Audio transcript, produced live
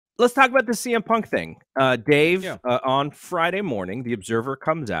let's talk about the CM Punk thing. Dave, on Friday morning, the Observer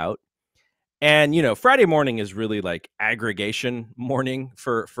comes out. And, you know, Friday morning is really like aggregation morning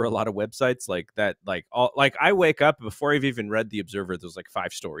for a lot of websites like that. Like I wake up before I've even read the Observer. There's like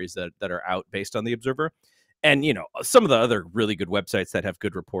 5 stories that are out based on the Observer. And, you know, some of the other really good websites that have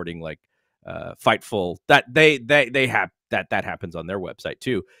good reporting, like Fightful, that they have that happens on their website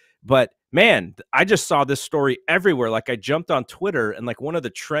too. But man, I just saw this story everywhere. Like I jumped on Twitter and like one of the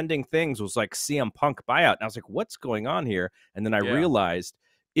trending things was like CM Punk buyout. And I was like, what's going on here? And then I realized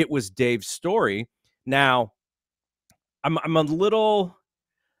it was Dave's story. Now, I'm a little,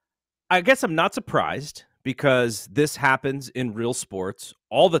 I guess I'm not surprised because this happens in real sports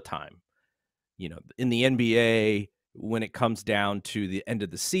all the time. You know, in the NBA, when it comes down to the end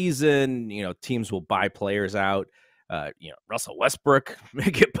of the season, you know, teams will buy players out. You know, Russell Westbrook may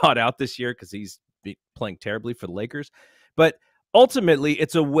get bought out this year because he's playing terribly for the Lakers. But ultimately,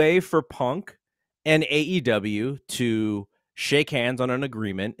 it's a way for Punk and AEW to shake hands on an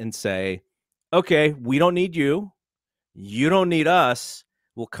agreement and say, okay, we don't need you. You don't need us.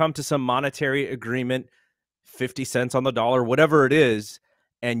 We'll come to some monetary agreement, 50 cents on the dollar, whatever it is,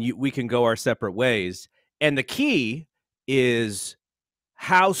 and we can go our separate ways. And the key is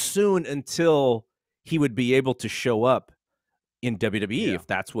how soon until he would be able to show up in WWE if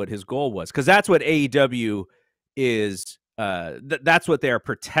that's what his goal was. Because that's what AEW is. That's what they are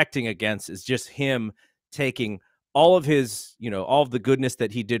protecting against, is just him taking all of his, you know, all of the goodness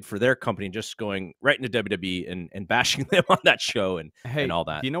that he did for their company and just going right into WWE and bashing them on that show and all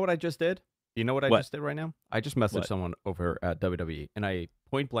that. Do you know what I just did? Do you know what I just did right now? I just messaged someone over at WWE and I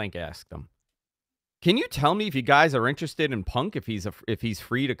point blank asked them, can you tell me if you guys are interested in Punk, if he's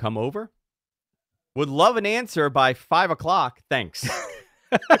free to come over? Would love an answer by 5 o'clock. Thanks.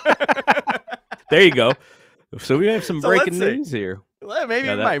 There you go. So we have some breaking news here. Well, maybe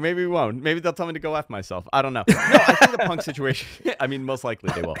we might. Maybe we won't. Maybe they'll tell me to go F myself. I don't know. No, I think the Punk situation, I mean, most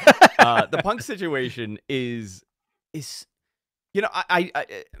likely they will. The Punk situation is, you know,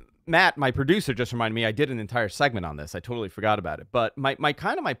 Matt, my producer, just reminded me I did an entire segment on this. I totally forgot about it. But my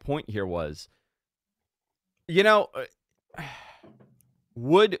point here was, you know,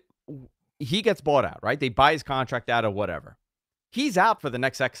 he gets bought out, right? They buy his contract out or whatever. He's out for the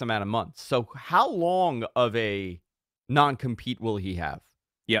next X amount of months. So how long of a non-compete will he have?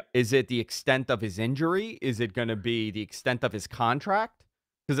 Yep. Is it the extent of his injury? Is it going to be the extent of his contract?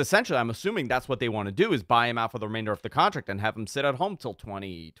 Because essentially, I'm assuming that's what they want to do, is buy him out for the remainder of the contract and have him sit at home till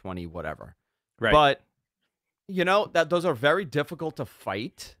 2020, whatever. Right. But, you know, those are very difficult to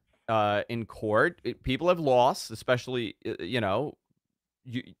fight in court. People have lost, especially, you know,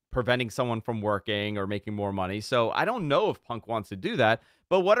 preventing someone from working or making more money. So I don't know if Punk wants to do that.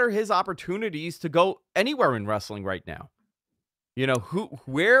 But what are his opportunities to go anywhere in wrestling right now? You know,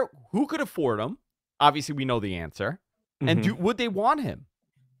 who could afford him? Obviously, we know the answer. And would they want him?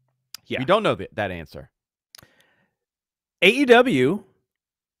 Yeah. We don't know that answer. AEW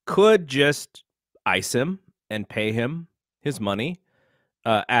could just ice him and pay him his money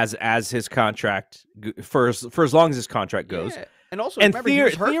as his contract for as long as his contract goes. Yeah. And also, remember, he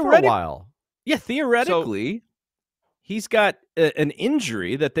was hurt for a while. Yeah, theoretically, he's got an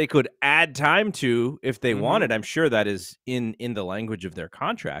injury that they could add time to if they wanted. I'm sure that is in the language of their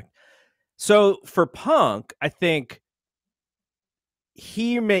contract. So for Punk, I think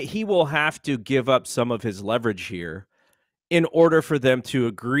he will have to give up some of his leverage here in order for them to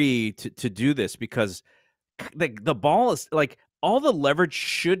agree to do this, because the ball is like, all the leverage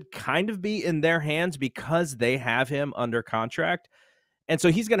should kind of be in their hands because they have him under contract. And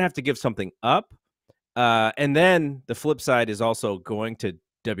so he's going to have to give something up. And then the flip side is also going to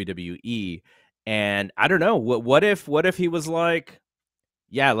WWE. And I don't know, what if he was like,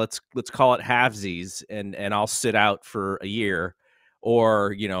 yeah, let's call it halvesies and I'll sit out for a year,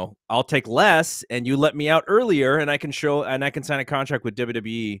 or, you know, I'll take less and you let me out earlier and I can sign a contract with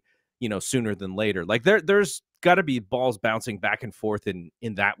WWE, you know, sooner than later. Like there's got to be balls bouncing back and forth in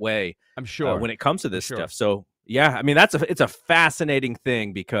that way. I'm sure when it comes to this stuff. So yeah, I mean, it's a fascinating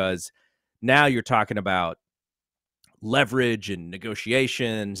thing, because now you're talking about leverage and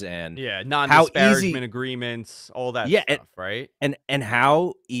negotiations and non-disparagement agreements, all that stuff, right? And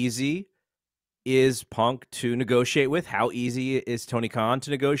how easy is Punk to negotiate with? How easy is Tony Khan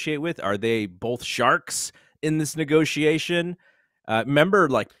to negotiate with? Are they both sharks in this negotiation? Remember,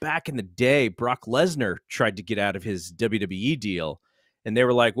 like back in the day, Brock Lesnar tried to get out of his WWE deal, and they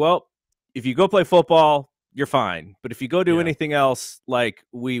were like, well, if you go play football, you're fine. But if you go do anything else, like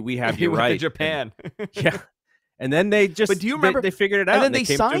we have you right. To Japan. And then they just, but do you remember, they figured it out, and then and they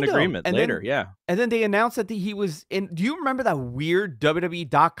came to an agreement later. Yeah. And then they announced that he was in. Do you remember that weird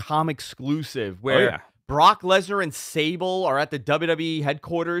WWE.com exclusive where Brock Lesnar and Sable are at the WWE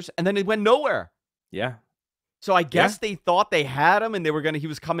headquarters, and then it went nowhere? Yeah. So I guess they thought they had him, and he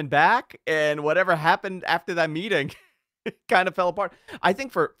was coming back, and whatever happened after that meeting kind of fell apart. I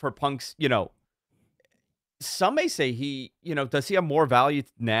think for Punk's, some may say he, does he have more value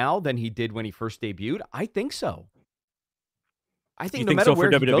now than he did when he first debuted? I think so. I think no matter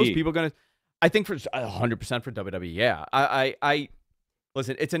where he goes, people are going to, I think for 100% for WWE. Yeah. I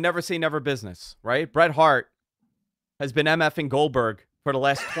listen, it's a never say never business, right? Bret Hart has been MFing Goldberg for the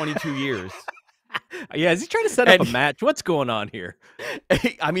last 22 years. Yeah. Is he trying to set up a match? What's going on here?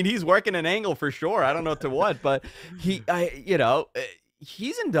 I mean, he's working an angle for sure. I don't know to what, but he's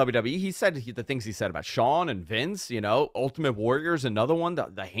in WWE. He said the things he said about Shawn and Vince, Ultimate Warrior's another one.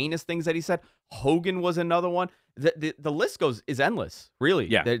 The heinous things that he said. Hogan was another one. The list is endless, really.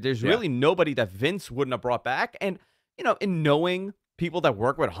 Yeah. There's really nobody that Vince wouldn't have brought back. And, in knowing people that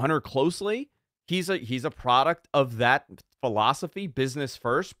work with Hunter closely, he's a product of that philosophy, business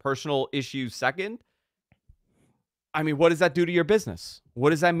first, personal issues second. I mean, what does that do to your business?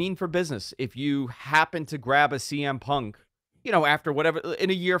 What does that mean for business? If you happen to grab a CM Punk, after whatever, in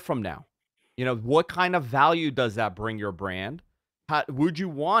a year from now, what kind of value does that bring your brand? How would you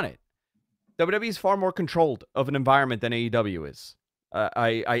want it? WWE is far more controlled of an environment than AEW is.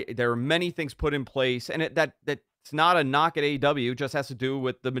 There are many things put in place, and that's not a knock at AEW. It just has to do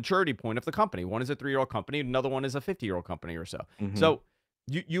with the maturity point of the company. One is a 3-year-old company, another one is a 50-year-old company or so. Mm-hmm. So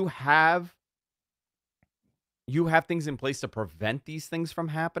you have things in place to prevent these things from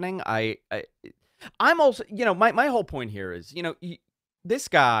happening. I'm also, my whole point here is, this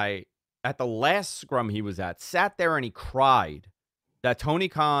guy at the last scrum he was at sat there and he cried that Tony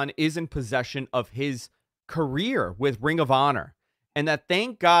Khan is in possession of his career with Ring of Honor. And that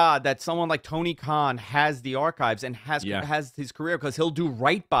thank God that someone like Tony Khan has the archives and has his career, because he'll do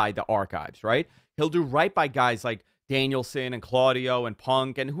right by the archives, right? He'll do right by guys like Danielson and Claudio and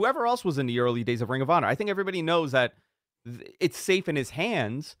Punk and whoever else was in the early days of Ring of Honor. I think everybody knows that it's safe in his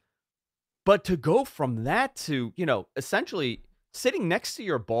hands. But to go from that to, essentially sitting next to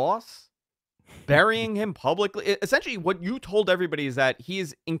your boss, burying him publicly, essentially what you told everybody is that he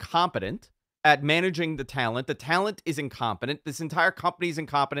is incompetent at managing the talent. The talent is incompetent. This entire company is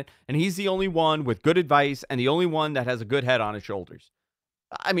incompetent, and he's the only one with good advice and the only one that has a good head on his shoulders.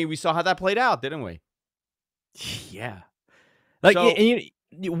 I mean, we saw how that played out, didn't we? Yeah. Like, so,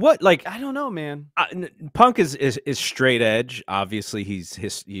 what? Like, I don't know, man. Punk is straight edge. Obviously,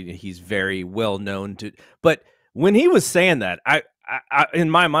 he's very well known to. But when he was saying that, I in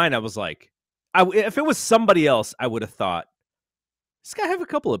my mind, I was like, if it was somebody else, I would have thought, this guy have a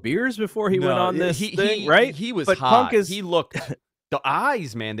couple of beers before he went on this thing, right? He was hot. He looked, the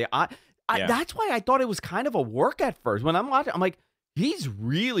eyes, man. That's why I thought it was kind of a work at first. When I'm watching, I'm like, he's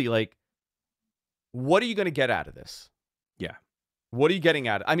really like, what are you going to get out of this? Yeah. What are you getting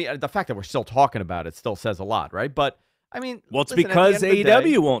at? I mean, the fact that we're still talking about it still says a lot, right? But I mean, well, it's because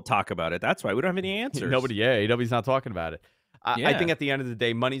AEW won't talk about it. That's why we don't have any answers. AEW's not talking about it. I think at the end of the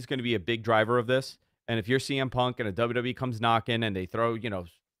day, money's going to be a big driver of this. And if you're CM Punk and a WWE comes knocking and they throw,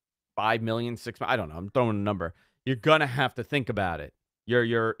 $5 million, $6 million, I don't know, I'm throwing a number. You're gonna have to think about it.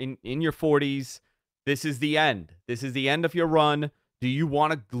 You're in your 40s. This is the end. This is the end of your run. Do you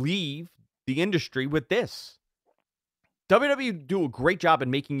want to leave the industry with this? WWE do a great job in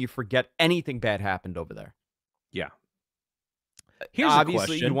making you forget anything bad happened over there. Yeah. Here's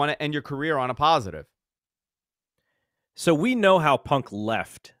obviously you want to end your career on a positive. So we know how Punk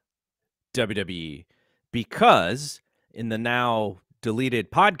left WWE because in the now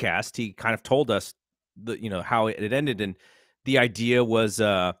deleted podcast, he kind of told us how it ended. And the idea was,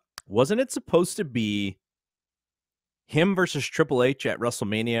 wasn't it supposed to be him versus Triple H at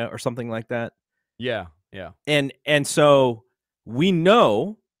WrestleMania or something like that? Yeah. Yeah. And so we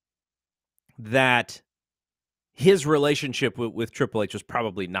know that his relationship with Triple H was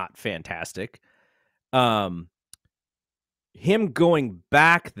probably not fantastic. Him going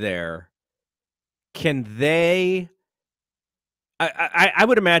back there, can they? I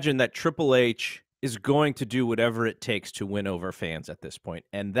would imagine that Triple H is going to do whatever it takes to win over fans at this point,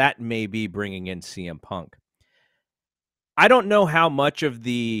 and that may be bringing in CM Punk. I don't know how much of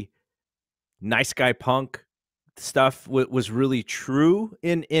the nice guy Punk stuff was really true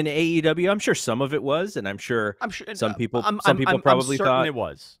in AEW. I'm sure some of it was, and I'm sure some people probably thought it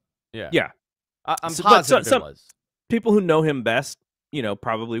was. Yeah, yeah. I'm positive it was. People who know him best,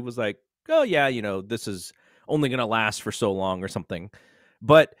 probably was like, oh yeah, this is only going to last for so long or something.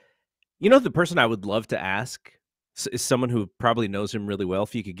 But the person I would love to ask is someone who probably knows him really well.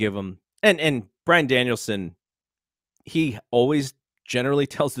 If you could give him, and Bryan Danielson, he always generally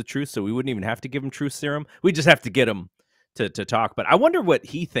tells the truth, so we wouldn't even have to give him truth serum. We just have to get him to talk. But I wonder what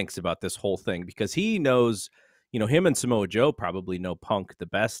he thinks about this whole thing, because he knows, him and Samoa Joe probably know Punk the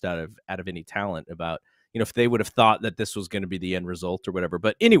best out of any talent about, if they would have thought that this was going to be the end result or whatever.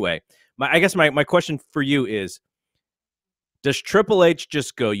 But anyway, I guess my question for you is, does Triple H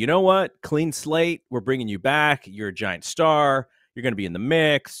just go, you know what, clean slate, we're bringing you back, you're a giant star, you're going to be in the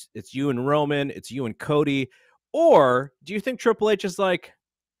mix, it's you and Roman, it's you and Cody? Or do you think Triple H is like,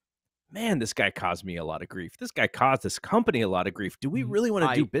 man, this guy caused me a lot of grief, this guy caused this company a lot of grief, do we really want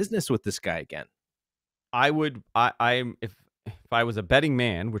to do business with this guy again? If I was a betting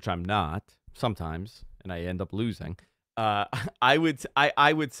man, which I'm not sometimes, and I end up losing, I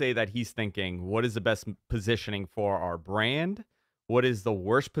would say that he's thinking, what is the best positioning for our brand? What is the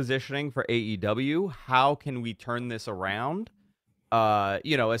worst positioning for AEW? How can we turn this around?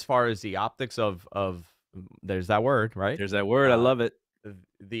 As far as the optics of there's that word, right? There's that word. I love it.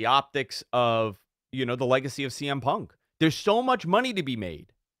 The optics of, the legacy of CM Punk. There's so much money to be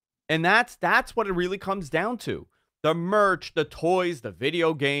made. And that's what it really comes down to. The merch, the toys, the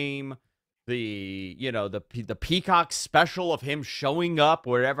video game, the Peacock special of him showing up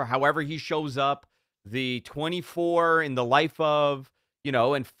however he shows up, the 24 in the life of,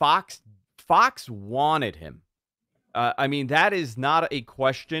 and Fox wanted him. That is not a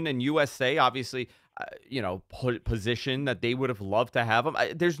question. And USA, obviously, position that they would have loved to have him.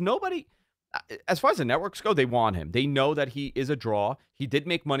 There's nobody, as far as the networks go, they want him. They know that he is a draw. He did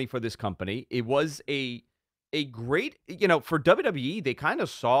make money for this company. It was a great, for WWE, they kind of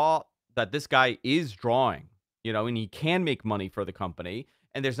saw that this guy is drawing, and he can make money for the company.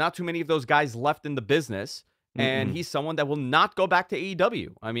 And there's not too many of those guys left in the business. And he's someone that will not go back to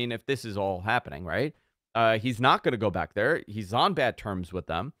AEW. If this is all happening, right? He's not going to go back there. He's on bad terms with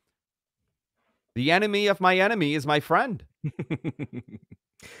them. The enemy of my enemy is my friend.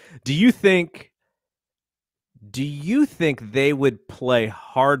 Do you think they would play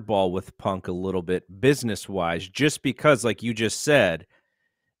hardball with Punk a little bit business-wise, just because, like you just said,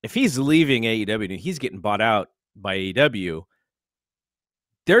 if he's leaving AEW and he's getting bought out by AEW,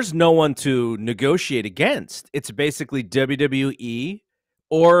 there's no one to negotiate against. It's basically WWE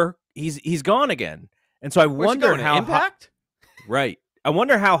or he's gone again. And so I wonder how Impact? Right. I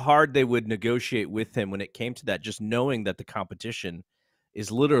wonder how hard they would negotiate with him when it came to that, just knowing that the competition is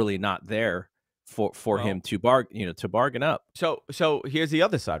literally not there for him to bargain up. So here's the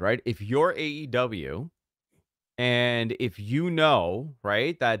other side, right? If you're AEW and if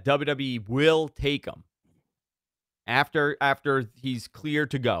right, that WWE will take him after he's clear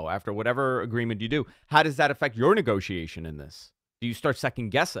to go, after whatever agreement you do, how does that affect your negotiation in this? Do you start second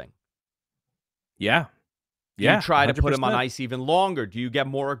guessing? Yeah. Do you try 100%. To put him on ice even longer? Do you get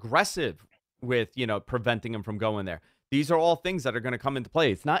more aggressive with, preventing him from going there? These are all things that are going to come into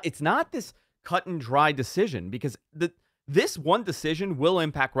play. It's not this cut and dry decision, because this one decision will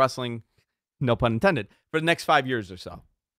impact wrestling, no pun intended, for the next 5 years or so.